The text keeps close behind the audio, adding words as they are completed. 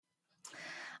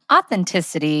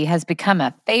Authenticity has become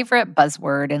a favorite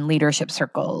buzzword in leadership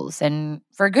circles, and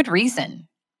for a good reason.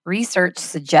 Research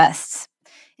suggests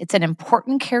it's an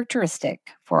important characteristic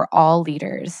for all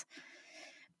leaders.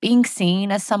 Being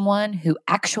seen as someone who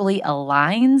actually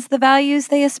aligns the values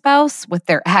they espouse with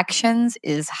their actions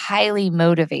is highly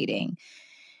motivating.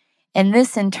 And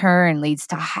this, in turn, leads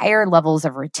to higher levels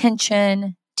of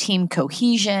retention, team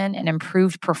cohesion, and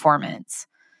improved performance.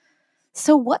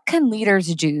 So, what can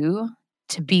leaders do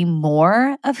to be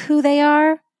more of who they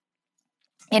are?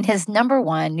 In his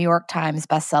 #1 New York Times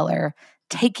bestseller,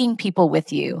 Taking People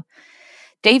With You,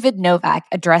 David Novak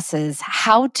addresses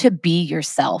how to be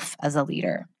yourself as a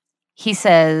leader. He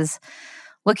says,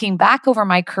 looking back over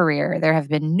my career, there have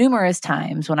been numerous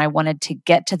times when I wanted to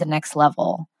get to the next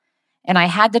level, and I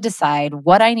had to decide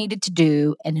what I needed to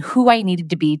do and who I needed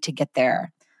to be to get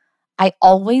there. I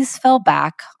always fell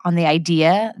back on the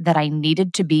idea that I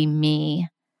needed to be me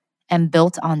and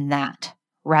built on that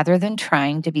rather than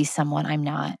trying to be someone I'm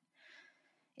not.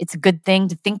 It's a good thing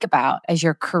to think about as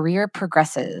your career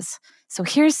progresses. So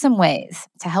here's some ways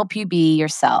to help you be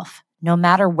yourself, no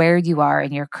matter where you are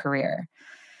in your career.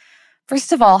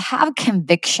 First of all, have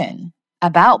conviction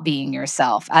about being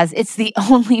yourself, as it's the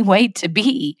only way to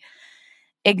be.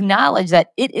 Acknowledge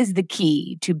that it is the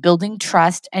key to building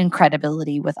trust and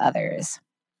credibility with others.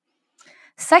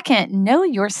 Second, know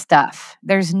your stuff.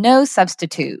 There's no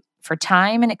substitute for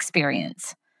time and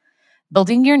experience.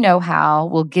 Building your know-how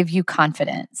will give you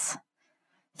confidence.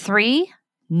 3,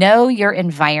 know your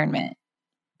environment.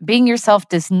 Being yourself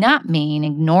does not mean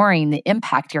ignoring the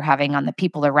impact you're having on the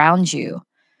people around you.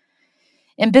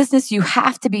 In business, you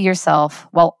have to be yourself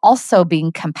while also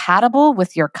being compatible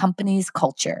with your company's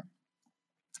culture.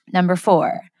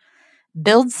 4,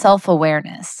 build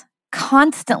self-awareness.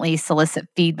 Constantly solicit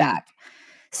feedback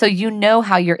so you know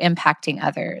how you're impacting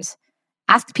others.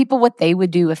 Ask people what they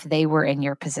would do if they were in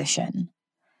your position.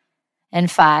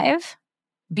 And 5,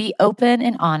 be open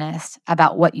and honest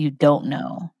about what you don't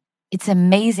know. It's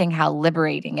amazing how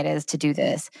liberating it is to do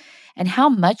this and how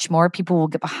much more people will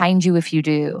get behind you if you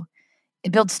do.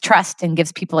 It builds trust and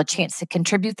gives people a chance to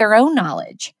contribute their own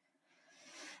knowledge.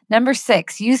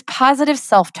 6, use positive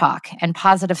self-talk and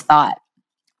positive thought.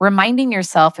 Reminding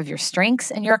yourself of your strengths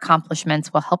and your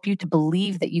accomplishments will help you to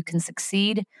believe that you can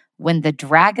succeed when the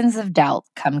dragons of doubt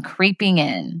come creeping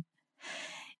in.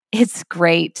 It's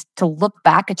great to look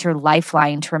back at your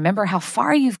lifeline to remember how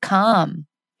far you've come.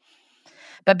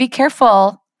 But be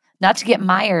careful not to get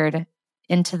mired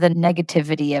into the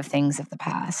negativity of things of the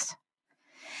past.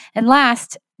 And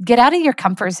last, get out of your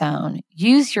comfort zone.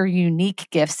 Use your unique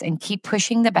gifts and keep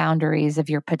pushing the boundaries of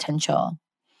your potential.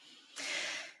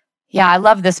 Yeah, I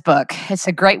love this book. It's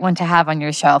a great one to have on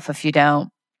your shelf if you don't.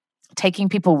 Taking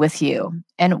People With You.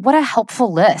 And what a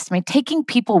helpful list. Taking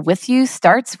people with you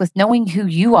starts with knowing who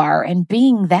you are and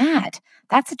being that.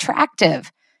 That's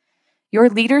attractive. Your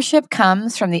leadership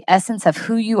comes from the essence of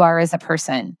who you are as a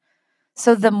person.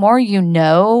 So the more you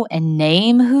know and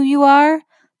name who you are,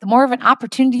 the more of an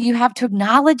opportunity you have to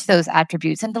acknowledge those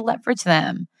attributes and to leverage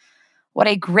them. What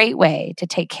a great way to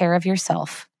take care of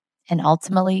yourself and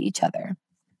ultimately each other.